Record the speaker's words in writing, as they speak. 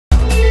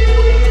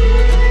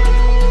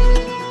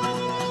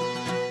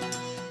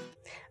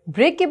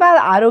Break के बाद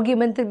आरोग्य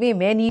मंत्र में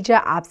मैं नीचा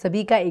आप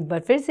सभी का एक बार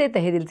फिर से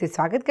तहे दिल से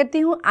स्वागत करती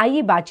हूँ।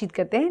 आइए बातचीत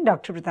करते हैं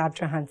डॉक्टर प्रताप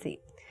चौहान से।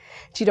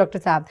 जी डॉक्टर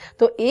साहब,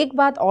 तो एक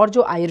बात और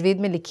जो आयुर्वेद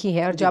में लिखी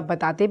है और जो आप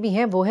बताते भी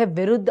हैं वो है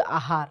विरुद्ध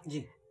आहार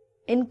जी,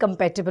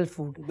 इनकम्पैटिबल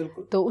फूड।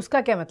 बिल्कुल। तो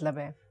उसका क्या मतलब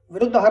है?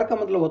 विरुद्ध आहार का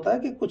मतलब होता है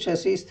कि कुछ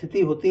ऐसी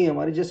स्थिति होती है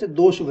हमारी, जैसे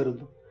दोष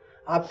विरुद्ध।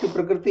 आपकी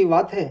प्रकृति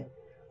वात है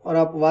और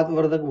आप वात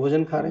वर्धक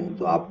भोजन खा रहे हैं,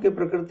 तो आपके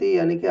प्रकृति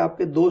यानी कि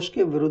आपके दोष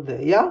के विरुद्ध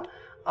है। या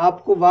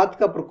आपको वात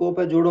का प्रकोप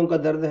है, जोड़ों का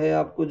दर्द है,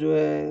 आपको जो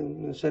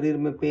है शरीर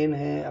में पेन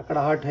है,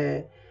 अकड़ाहट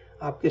है,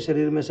 आपके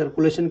शरीर में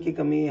सर्कुलेशन की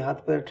कमी है, हाथ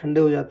पैर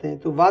ठंडे हो जाते हैं,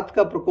 तो वात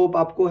का प्रकोप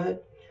आपको है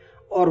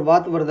और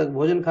वात वर्धक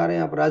भोजन खा रहे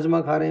हैं, आप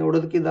राजमा खा रहे हैं,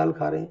 उड़द की दाल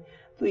खा रहे हैं,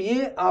 तो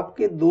ये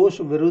आपके दोष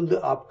विरुद्ध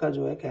आपका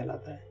जो है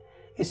कहलाता है।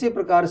 इसी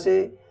प्रकार से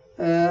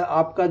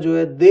आपका जो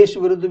है देश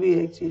विरुद्ध भी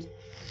है एक चीज़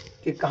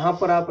कि कहाँ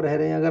पर आप रह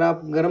रहे हैं। अगर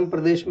आप गर्म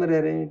प्रदेश में रह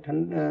रहे हैं,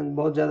 ठंड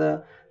बहुत ज़्यादा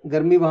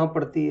गर्मी वहाँ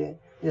पड़ती है,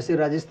 जैसे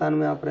राजस्थान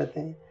में आप रहते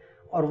हैं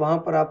और वहाँ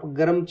पर आप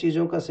गर्म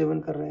चीज़ों का सेवन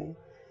कर रहे हैं,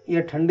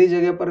 या ठंडी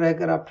जगह पर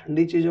रहकर आप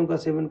ठंडी चीज़ों का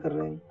सेवन कर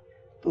रहे हैं,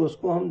 तो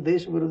उसको हम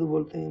देश विरुद्ध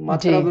बोलते हैं।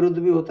 मात्रा विरुद्ध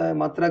भी होता है,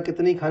 मात्रा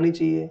कितनी खानी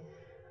चाहिए,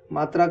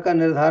 मात्रा का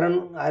निर्धारण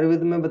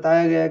आयुर्वेद में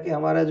बताया गया है कि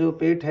हमारा जो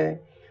पेट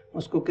है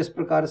उसको किस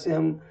प्रकार से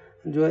हम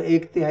जो है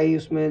 1/3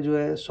 उसमें जो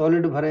है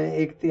सॉलिड भरें,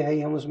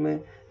 1/3 हम उसमें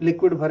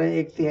लिक्विड भरें,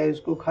 1/3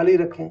 उसको खाली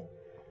रखें।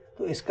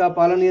 तो इसका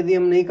पालन यदि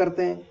हम नहीं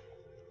करते हैं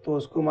तो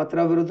उसको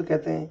मात्रा विरुद्ध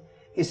कहते हैं।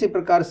 इसी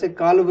प्रकार से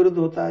काल विरुद्ध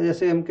होता है,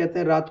 जैसे हम कहते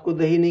हैं रात को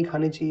दही नहीं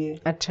खानी चाहिए।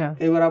 अच्छा।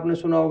 कई बार आपने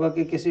सुना होगा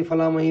कि किसी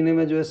फला महीने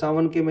में जो है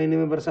सावन के महीने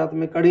में बरसात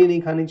में कढ़ी नहीं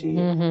खानी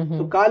चाहिए।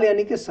 तो काल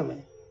यानी कि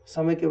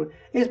समय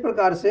के इस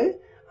प्रकार से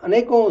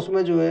अनेकों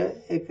उसमें जो है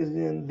एक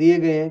दिए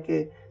गए हैं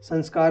कि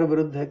संस्कार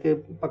विरुद्ध है कि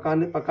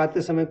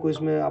पकाते समय कोई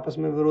इसमें आपस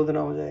में विरोध ना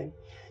हो जाए,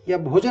 या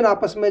भोजन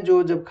आपस में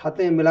जो जब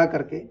खाते हैं मिला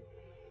करके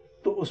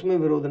तो उसमें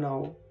विरोध ना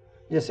हो।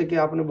 जैसे कि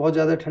आपने बहुत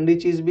ज़्यादा ठंडी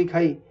चीज़ भी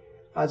खाई,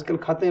 आजकल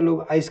खाते हैं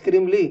लोग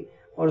आइसक्रीम ली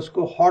और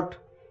उसको हॉट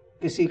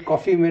किसी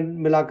कॉफ़ी में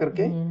मिला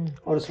करके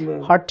और उसमें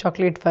हॉट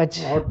चॉकलेट फज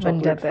बन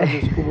जाता है,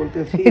 इसको बोलते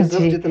हैं। ये सब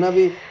जितना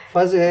भी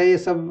फज है ये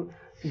सब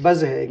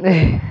बज है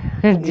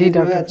जी,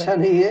 जो है अच्छा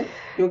नहीं है।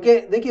 क्योंकि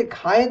देखिए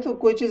खाएं तो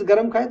कोई चीज़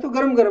गर्म खाएं तो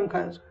गर्म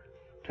खाएं, उसको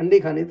ठंडी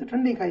खानी तो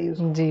ठंडी खाइए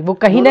जी। वो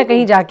कहीं ना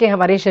कहीं जाके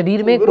हमारे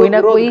शरीर में कोई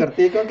ना कोई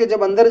करती है, क्योंकि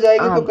जब अंदर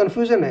जाएगी तो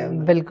कंफ्यूजन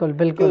है। बिल्कुल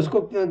बिल्कुल। उसको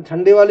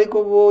ठंडे वाली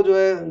को वो जो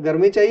है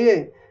गर्मी चाहिए,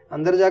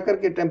 अंदर जाकर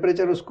के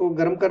टेम्परेचर उसको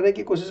गर्म करने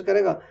की कोशिश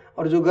करेगा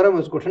और जो गर्म है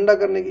उसको ठंडा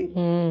करने की,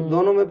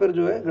 दोनों में फिर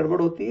जो है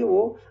गड़बड़ होती है,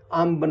 वो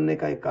आम बनने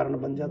का एक कारण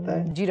बन जाता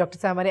है। जी डॉक्टर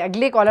साहब, हमारे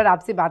अगले कॉलर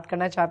आपसे बात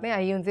करना चाहते हैं,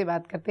 आइए उनसे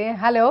बात करते हैं।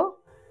 हेलो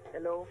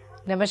हेलो,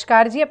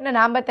 नमस्कार जी, अपना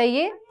नाम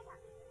बताइए।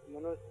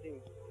 मनोज सिंह।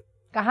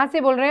 कहाँ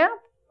से बोल रहे हैं आप?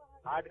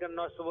 हार्ट का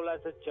नस बोला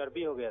सर,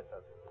 चर्बी हो गया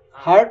सर।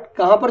 हार्ट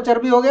कहाँ पर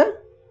चर्बी हो गया?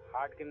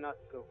 हार्ट के नस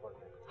के ऊपर।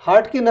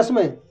 हार्ट की नस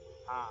में?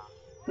 हाँ।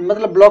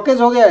 मतलब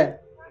ब्लॉकेज हो गया है?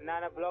 ना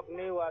ब्लॉक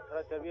नहीं हुआ,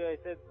 थोड़ा चर्बी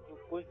ऐसे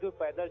कुछ दूर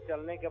पैदल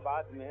चलने के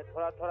बाद में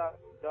थोड़ा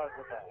दर्द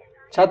होता है,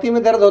 छाती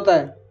में दर्द होता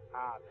है।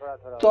 हाँ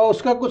थोड़ा। तो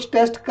उसका कुछ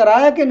टेस्ट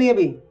कराया कि नहीं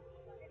अभी?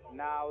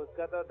 ना,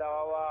 उसका तो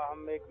दवा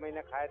हम 1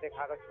 महीना खाए थे,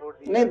 खाकर छोड़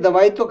दिया। नहीं,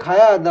 दवाई तो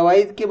खाया,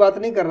 दवाई की बात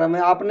नहीं कर रहा मैं।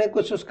 आपने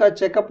कुछ उसका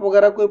चेकअप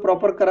वगैरह कोई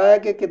प्रॉपर कराया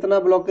कि कितना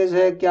ब्लॉकेज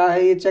है, क्या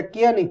है, ये चेक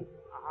किया नहीं?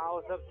 हाँ,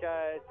 वो सब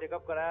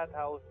चेकअप कराया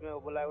था, उसमें वो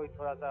बोला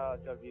थोड़ा सा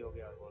चर्बी हो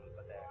गया,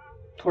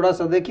 बताया। थोड़ा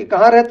सा देखिए,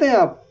 कहाँ रहते हैं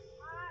आप?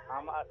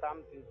 हम आसाम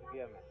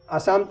तिनसुकिया में।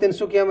 आसाम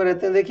तिनसुकिया में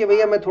रहते हैं। देखिए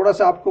भैया, मैं थोड़ा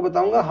सा आपको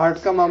बताऊंगा,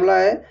 हार्ट का मामला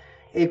है,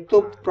 एक तो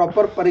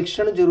प्रॉपर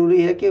परीक्षण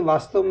जरूरी है कि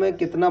वास्तव में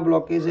कितना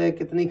ब्लॉकेज है,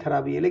 कितनी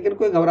खराबी है। लेकिन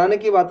कोई घबराने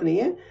की बात नहीं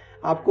है,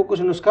 आपको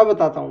कुछ नुस्खा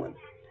बताता हूँ मैं।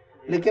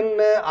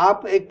 लेकिन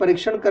आप एक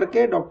परीक्षण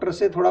करके डॉक्टर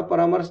से थोड़ा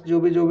परामर्श, जो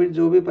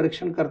भी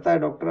परीक्षण करता है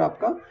डॉक्टर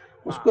आपका,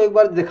 उसको एक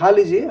बार दिखा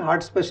लीजिए,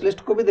 हार्ट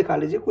स्पेशलिस्ट को भी दिखा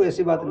लीजिए, कोई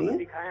ऐसी बात नहीं है।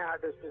 दिखाएं,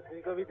 हार्ट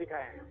स्पेशलिस्ट को भी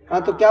दिखाएं।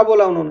 हाँ, तो क्या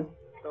बोला उन्होंने?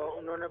 तो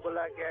उन्होंने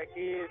बोला क्या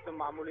कि तो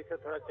मामूली से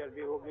थोड़ा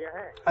चर्बी हो गया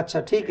है। अच्छा,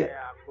 ठीक है,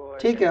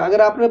 ठीक है।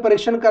 अगर आपने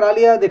परीक्षण करा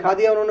लिया, दिखा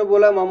दिया, उन्होंने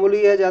बोला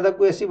मामूली है, ज़्यादा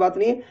कोई ऐसी बात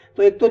नहीं है,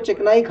 तो एक तो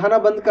चिकनाई खाना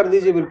बंद कर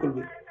दीजिए बिल्कुल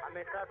भी।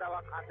 हमेशा दवा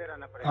खाते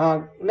रहना पड़ेगा?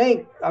 हाँ, नहीं,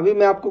 अभी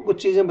मैं आपको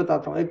कुछ चीज़ें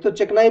बताता हूँ। एक तो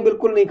चिकनाई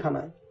बिल्कुल नहीं खाना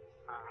है,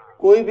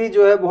 कोई भी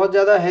जो है बहुत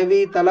ज़्यादा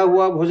हैवी तला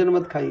हुआ भोजन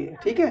मत खाइए,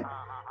 ठीक है।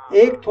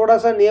 एक थोड़ा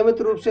सा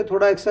नियमित रूप से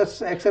थोड़ा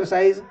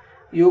एक्सरसाइज,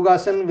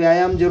 योगासन,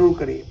 व्यायाम जरूर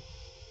करिए,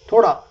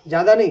 थोड़ा,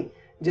 ज़्यादा नहीं,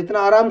 जितना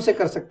आराम से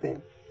कर सकते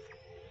हैं।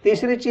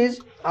 तीसरी चीज़,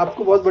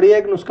 आपको बहुत बढ़िया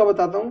एक नुस्खा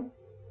बताता हूँ।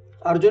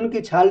 अर्जुन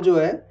की छाल जो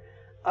है,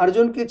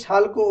 अर्जुन की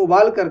छाल को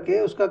उबाल करके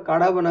उसका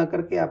काढ़ा बना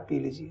करके आप पी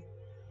लीजिए,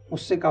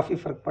 उससे काफ़ी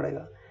फ़र्क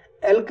पड़ेगा।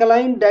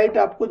 एल्कलाइन डाइट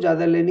आपको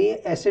ज़्यादा लेनी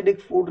है, एसिडिक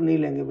फूड नहीं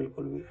लेंगे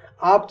बिल्कुल भी।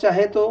 आप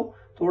चाहे तो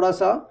थोड़ा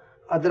सा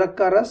अदरक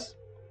का रस,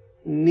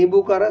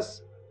 नींबू का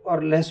रस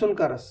और लहसुन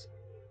का रस,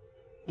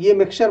 ये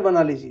मिक्सचर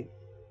बना लीजिए,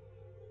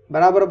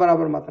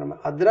 बराबर मात्रा में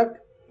अदरक,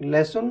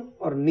 लहसुन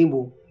और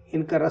नींबू,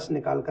 इनका रस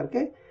निकाल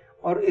करके,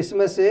 और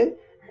इसमें से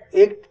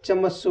 1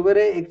 चम्मच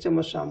सवेरे, 1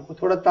 चम्मच शाम को,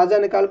 थोड़ा ताज़ा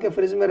निकाल के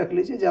फ्रिज में रख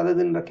लीजिए, ज़्यादा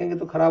दिन रखेंगे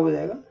तो ख़राब हो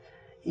जाएगा।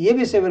 ये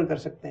भी सेवन कर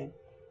सकते हैं,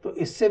 तो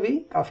इससे भी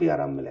काफ़ी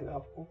आराम मिलेगा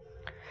आपको।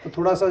 तो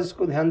थोड़ा सा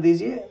इसको ध्यान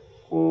दीजिए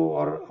वो,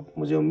 और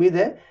मुझे उम्मीद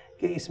है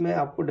कि इसमें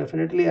आपको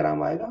डेफिनेटली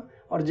आराम आएगा।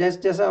 और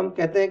जैसा हम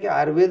कहते हैं कि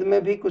आयुर्वेद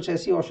में भी कुछ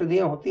ऐसी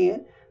औषधियाँ होती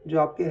हैं जो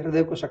आपके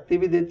हृदय को शक्ति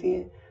भी देती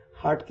हैं,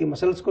 हार्ट की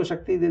मसल्स को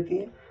शक्ति देती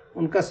हैं,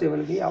 उनका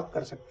सेवन भी आप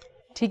कर सकते हैं।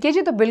 ठीक है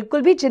जी, तो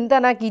बिल्कुल भी चिंता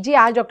ना कीजिए।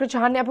 आज डॉक्टर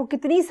चौहान ने आपको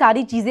कितनी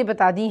सारी चीज़ें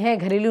बता दी हैं,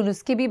 घरेलू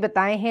नुस्खे भी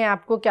बताए हैं,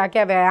 आपको क्या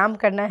क्या व्यायाम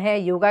करना है,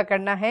 योगा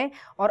करना है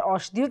और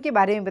औषधियों के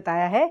बारे में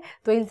बताया है।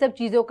 तो इन सब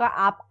चीज़ों का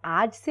आप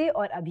आज से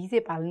और अभी से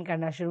पालन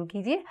करना शुरू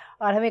कीजिए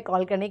और हमें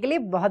कॉल करने के लिए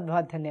बहुत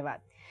बहुत धन्यवाद।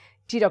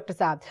 जी डॉक्टर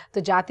साहब,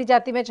 तो जाते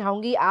जाते मैं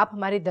चाहूँगी आप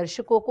हमारे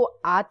दर्शकों को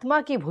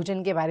आत्मा के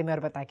भोजन के बारे में और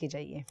बता के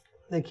जाइए।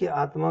 देखिए,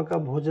 आत्मा का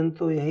भोजन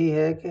तो यही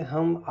है कि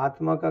हम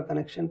आत्मा का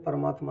कनेक्शन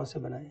परमात्मा से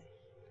बनाएं।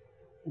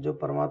 जो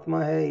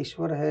परमात्मा है,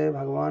 ईश्वर है,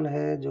 भगवान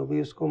है, जो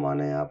भी उसको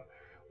माने आप,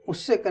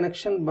 उससे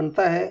कनेक्शन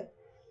बनता है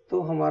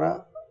तो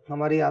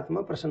हमारी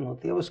आत्मा प्रसन्न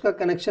होती है। उसका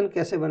कनेक्शन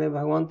कैसे बने?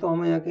 भगवान तो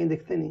हमें यहाँ कहीं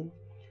दिखते नहीं,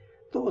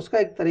 तो उसका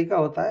एक तरीका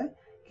होता है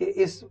कि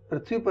इस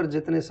पृथ्वी पर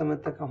जितने समय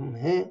तक हम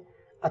हैं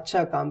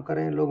अच्छा काम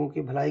करें, लोगों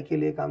की भलाई के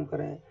लिए काम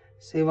करें,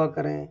 सेवा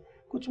करें,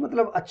 कुछ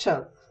मतलब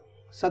अच्छा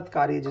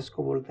सत्कार्य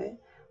जिसको बोलते हैं,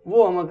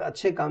 वो हम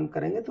अच्छे काम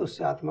करेंगे तो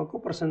उससे आत्मा को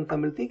प्रसन्नता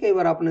मिलती है। कई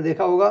बार आपने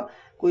देखा होगा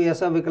कोई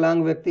ऐसा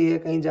विकलांग व्यक्ति है,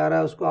 कहीं जा रहा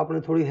है, उसको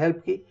आपने थोड़ी हेल्प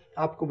की,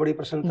 आपको बड़ी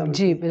प्रसन्नता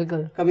मिलती है। जी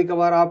बिल्कुल। कभी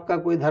कभार आपका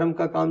कोई धर्म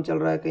का काम चल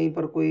रहा है, कहीं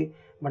पर कोई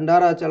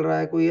भंडारा चल रहा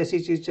है, कोई ऐसी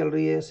चीज़ चल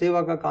रही है,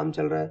 सेवा का काम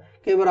चल रहा है,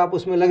 कई बार आप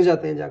उसमें लग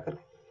जाते हैं जाकर,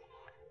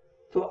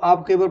 तो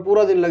आप कई बार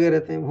पूरा दिन लगे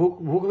रहते हैं,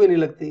 भूख भी नहीं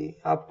लगती,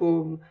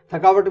 आपको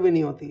थकावट भी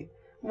नहीं होती।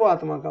 वो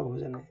आत्मा का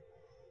भोजन है।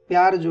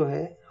 प्यार जो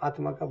है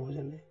आत्मा का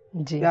भोजन है।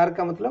 प्यार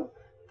का मतलब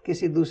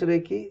किसी दूसरे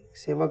की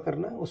सेवा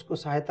करना, उसको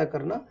सहायता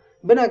करना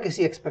बिना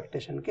किसी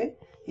एक्सपेक्टेशन के,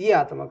 ये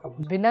आत्मा का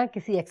भोजन। बिना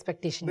किसी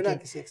एक्सपेक्टेशन के,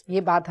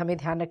 ये बात हमें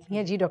ध्यान रखनी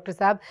है। जी डॉक्टर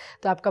साहब,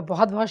 तो आपका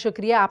बहुत बहुत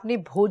शुक्रिया। आपने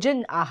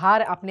भोजन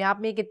आहार अपने आप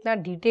में एक इतना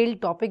डिटेल्ड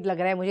टॉपिक लग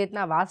रहा है, मुझे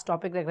इतना वास्ट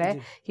टॉपिक लग रहा है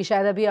कि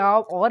शायद अभी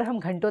आओ और हम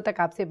घंटों तक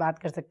आपसे बात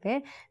कर सकते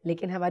हैं,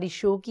 लेकिन हमारी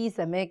शो की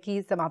समय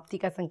की समाप्ति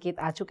का संकेत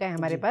आ चुका है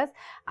हमारे पास।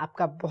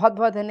 आपका बहुत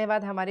बहुत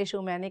धन्यवाद हमारे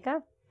शो में आने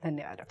का।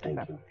 धन्यवाद डॉक्टर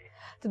साहब।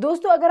 तो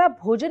दोस्तों, अगर आप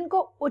भोजन को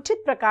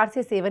उचित प्रकार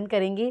से सेवन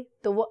करेंगे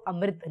तो वो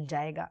अमृत बन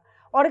जाएगा,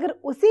 और अगर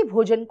उसी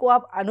भोजन को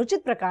आप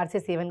अनुचित प्रकार से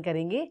सेवन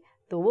करेंगे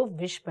तो वो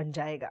विष बन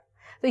जाएगा।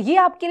 तो ये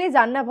आपके लिए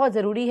जानना बहुत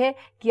ज़रूरी है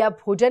कि आप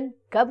भोजन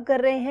कब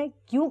कर रहे हैं,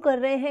 क्यों कर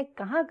रहे हैं,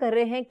 कहाँ कर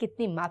रहे हैं,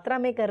 कितनी मात्रा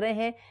में कर रहे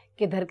हैं,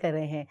 किधर कर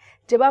रहे हैं।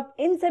 जब आप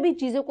इन सभी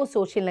चीज़ों को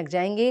सोचने लग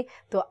जाएंगे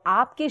तो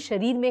आपके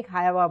शरीर में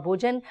खाया हुआ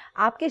भोजन,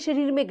 आपके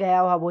शरीर में गया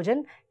हुआ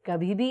भोजन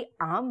कभी भी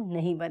आम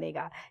नहीं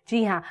बनेगा।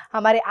 जी हाँ,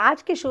 हमारे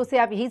आज के शो से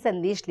आप यही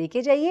संदेश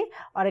लेके जाइए,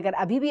 और अगर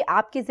अभी भी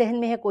आपके जहन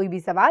में है कोई भी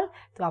सवाल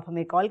तो आप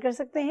हमें कॉल कर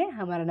सकते हैं।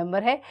 हमारा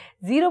नंबर है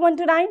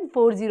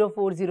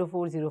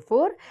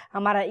 0129404004।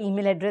 हमारा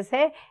ईमेल एड्रेस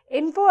है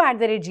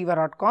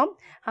info@jiva.com।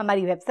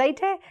 हमारी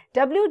वेबसाइट है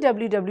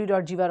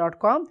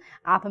www.jiva.com।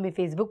 आप हमें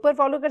फेसबुक पर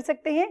फॉलो कर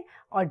सकते हैं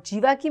और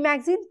जीवा की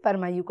मैगजीन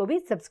परमायु को भी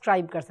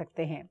सब्सक्राइब कर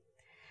सकते हैं।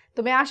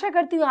 तो मैं आशा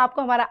करती हूँ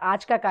आपको हमारा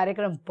आज का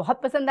कार्यक्रम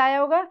बहुत पसंद आया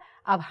होगा।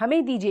 अब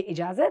हमें दीजिए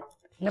इजाज़त।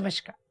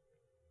 नमस्कार।